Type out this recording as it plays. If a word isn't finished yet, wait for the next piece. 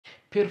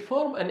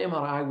Perform an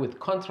MRI with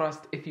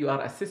contrast if you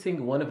are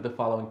assessing one of the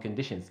following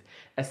conditions.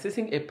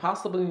 Assessing a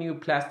possible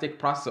neoplastic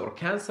process or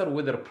cancer,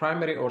 whether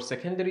primary or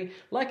secondary,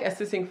 like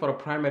assessing for a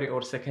primary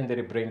or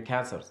secondary brain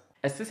cancers.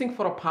 Assessing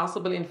for a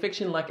possible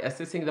infection, like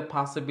assessing the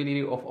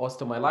possibility of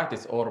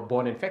osteomyelitis or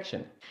bone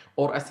infection.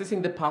 Or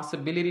assessing the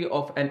possibility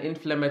of an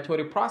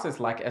inflammatory process,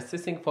 like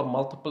assessing for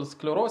multiple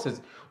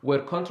sclerosis, where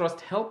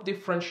contrast helps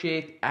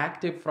differentiate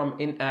active from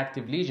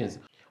inactive lesions.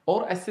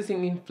 Or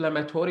assessing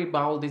inflammatory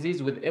bowel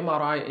disease with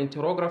MRI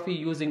enterography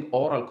using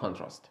oral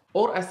contrast.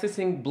 Or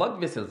assessing blood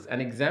vessels.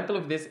 An example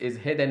of this is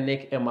head and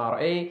neck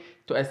MRA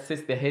to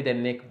assess the head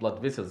and neck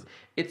blood vessels.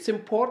 It's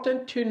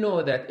important to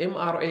know that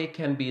MRA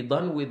can be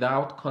done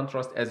without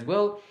contrast as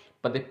well,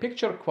 but the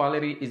picture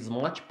quality is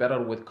much better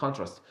with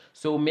contrast.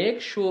 So make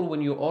sure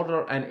when you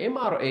order an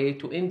MRA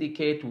to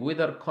indicate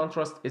whether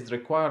contrast is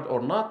required or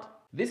not.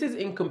 This is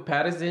in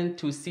comparison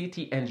to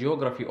CT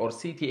angiography or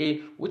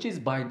CTA, which is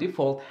by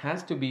default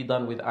has to be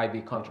done with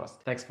IV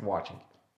contrast. Thanks for watching.